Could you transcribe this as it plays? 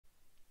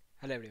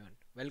Hello everyone,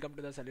 welcome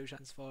to the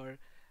solutions for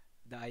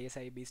the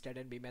ISI B.STAT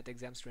and B.MATH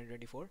exams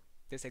 2024.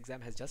 This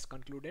exam has just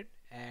concluded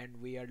and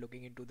we are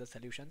looking into the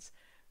solutions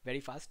very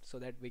fast so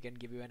that we can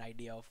give you an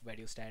idea of where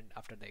you stand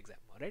after the exam.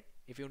 Alright,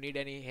 if you need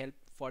any help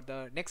for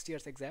the next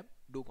year's exam,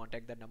 do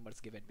contact the numbers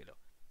given below.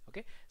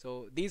 Okay,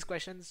 so these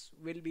questions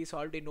will be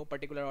solved in no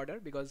particular order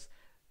because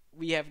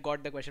we have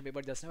got the question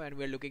paper just now and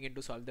we are looking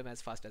into solve them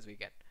as fast as we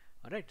can.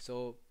 Alright,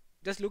 so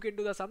just look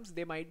into the sums.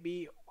 They might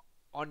be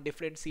on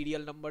different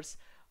serial numbers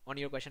on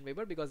your question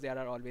paper because there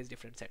are always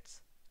different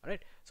sets.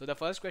 Alright, so the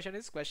first question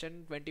is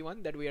question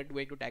 21 that we are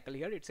going to tackle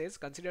here. It says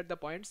consider the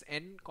points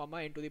n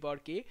comma n to the power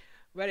k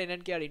where n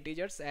and k are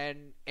integers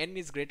and n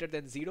is greater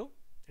than 0.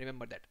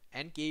 Remember that,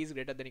 and k is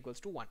greater than equals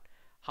to 1.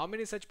 How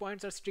many such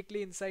points are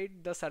strictly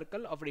inside the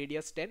circle of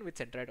radius 10 with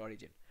center at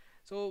origin?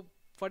 So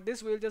for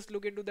this we will just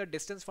look into the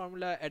distance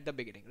formula at the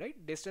beginning,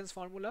 right? Distance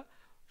formula.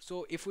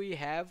 So if we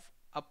have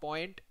a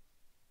point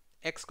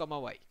x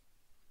comma y,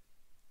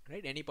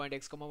 right, any point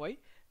x comma y,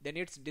 then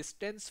its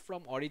distance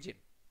from origin,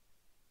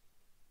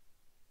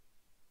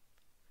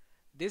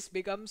 this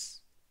becomes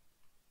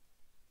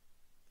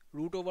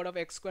root over of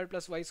x square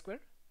plus y square,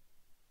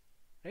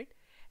 right?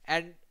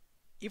 And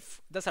if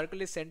the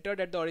circle is centered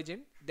at the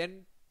origin,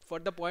 then for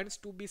the points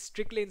to be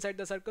strictly inside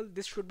the circle,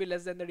 this should be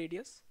less than the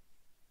radius,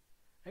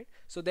 right?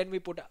 So then we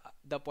put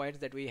the points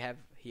that we have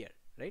here,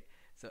 right?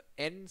 So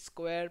n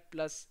square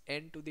plus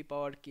n to the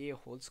power k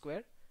whole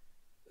square,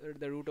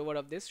 the root over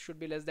of this should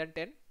be less than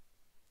 10,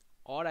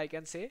 or I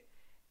can say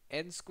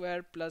n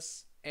square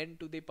plus n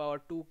to the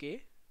power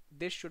 2k,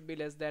 this should be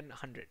less than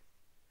 100,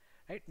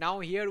 right? Now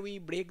here we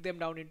break them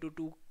down into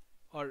two,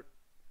 or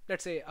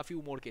let's say a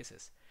few more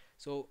cases.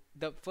 So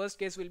the first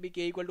case will be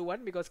k equal to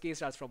 1 because k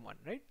starts from 1,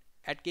 right?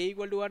 At k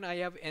equal to 1 I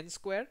have n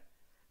square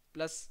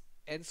plus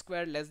n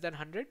square less than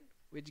 100,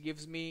 which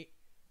gives me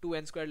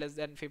 2n square less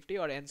than 50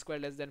 or n square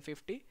less than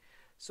 50.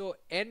 So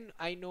n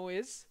I know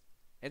is,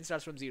 n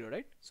starts from 0,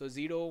 right? So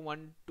 0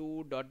 1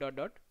 2 dot dot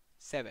dot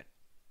 7,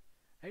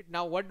 right?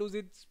 Now what do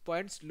these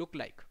points look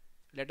like?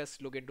 Let us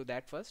look into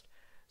that first.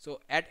 So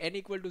at n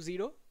equal to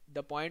 0,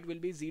 the point will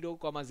be 0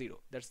 comma 0,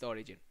 that's the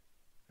origin,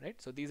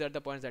 right? So these are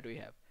the points that we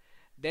have.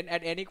 Then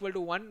at n equal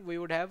to 1 we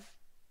would have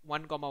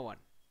 1 comma 1,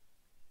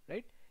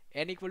 right?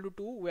 N equal to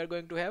 2 we are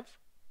going to have,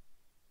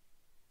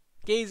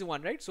 k is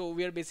 1, right? So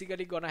we are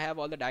basically gonna have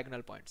all the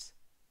diagonal points,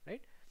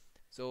 right?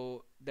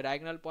 So the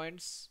diagonal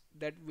points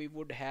that we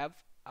would have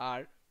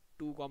are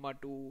 2 comma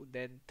 2,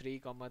 then 3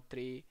 comma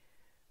 3,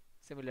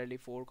 similarly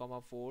 4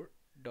 comma 4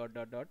 dot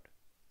dot dot,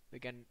 we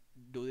can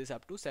do this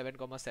up to 7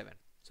 comma 7.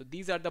 So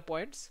these are the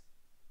points,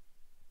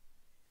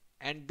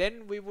 and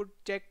then we would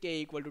check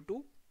k equal to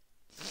 2.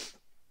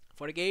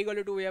 For k equal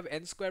to 2 we have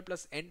n square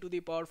plus n to the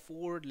power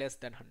 4 less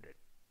than 100,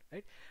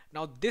 right?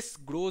 Now this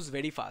grows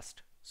very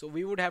fast, so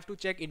we would have to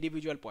check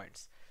individual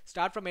points.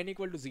 Start from n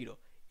equal to 0.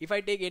 If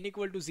I take n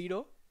equal to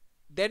 0,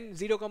 then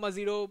 0 comma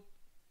 0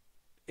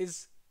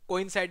 is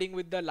coinciding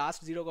with the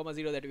last 0 comma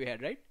 0 that we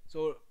had, right?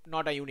 So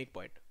not a unique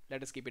point,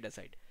 let us keep it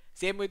aside.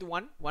 Same with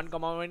 1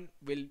 comma 1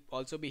 will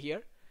also be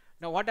here.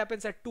 Now what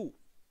happens at 2,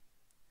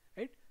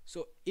 right?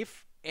 So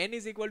if n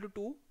is equal to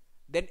 2,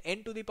 then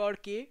n to the power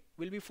k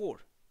will be 4,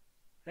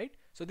 right?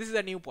 So this is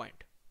a new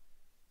point,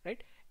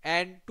 right?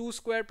 And 2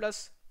 square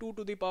plus 2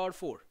 to the power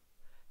 4,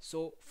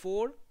 so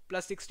 4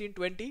 plus 16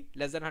 20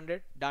 less than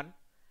 100, done.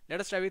 Let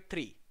us try with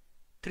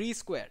 3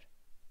 square.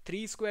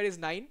 3 square is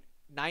 9,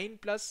 9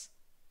 plus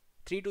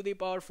 3 to the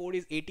power 4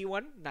 is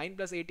 81, 9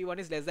 plus 81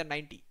 is less than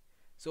 90.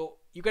 So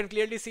you can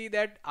clearly see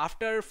that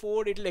after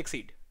 4 it will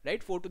exceed,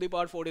 right? 4 to the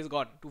power 4 is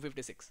gone,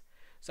 256.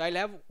 So I'll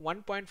have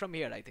 1 point from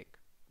here, I think,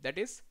 that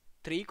is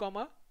 3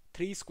 comma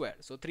 3 square,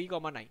 so 3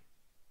 comma 9,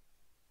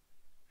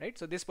 right?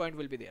 So this point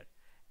will be there,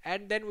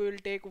 and then we will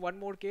take one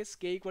more case,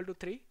 k equal to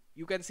 3.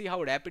 You can see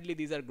how rapidly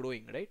these are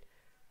growing, right?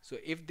 So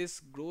if this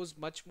grows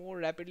much more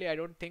rapidly, I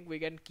don't think we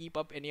can keep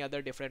up any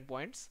other different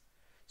points.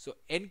 So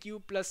n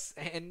cube plus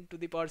n to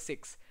the power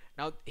 6.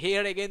 Now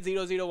here again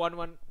 0 0 1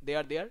 1, they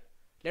are there.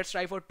 Let's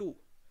try for 2.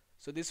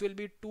 So this will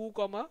be 2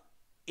 comma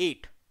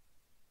 8,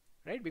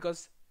 right?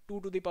 Because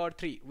 2 to the power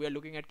 3, we are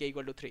looking at k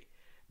equal to 3.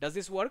 Does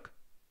this work?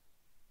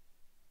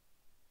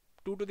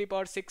 2 to the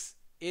power 6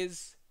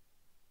 is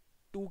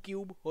 2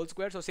 cube whole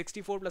square, so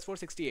 64 plus 4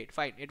 68,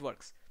 fine, it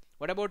works.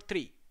 What about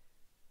 3?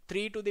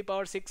 3 to the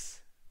power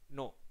 6,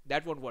 no,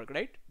 that won't work,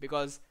 right?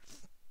 Because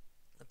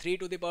 3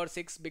 to the power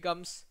 6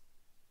 becomes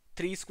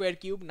 3 square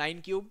cube,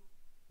 9 cube,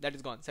 that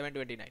is gone,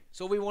 729.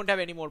 So we won't have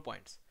any more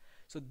points.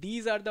 So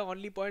these are the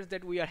only points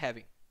that we are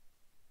having.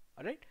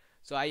 Alright,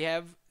 so I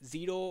have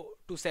 0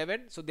 to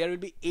 7, so there will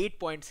be 8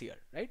 points here,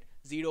 right?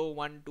 0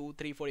 1 2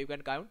 3 4, you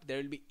can count, there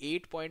will be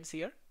 8 points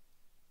here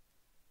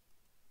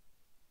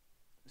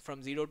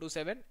from 0 to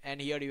 7,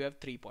 and here you have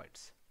 3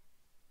 points.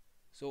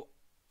 So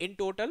in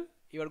total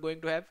you are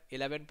going to have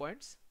 11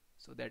 points,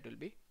 so that will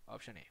be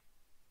option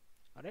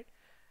A. Alright,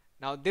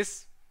 now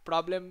this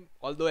problem,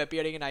 although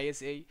appearing in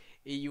ISA,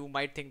 you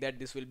might think that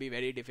this will be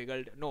very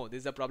difficult. No, this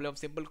is a problem of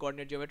simple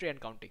coordinate geometry and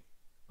counting.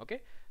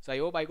 Okay, so I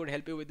hope I could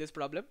help you with this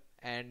problem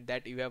and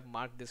that you have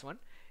marked this one.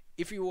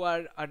 If you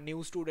are a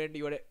new student,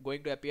 you are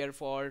going to appear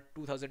for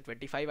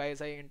 2025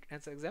 ISI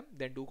entrance exam,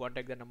 then do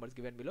contact the numbers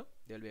given below.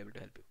 They will be able to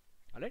help you.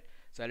 Alright,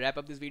 so I'll wrap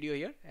up this video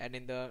here, and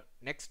in the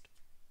next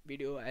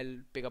video I'll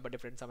pick up a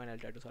different sum and I'll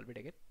try to solve it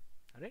again.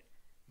 Alright.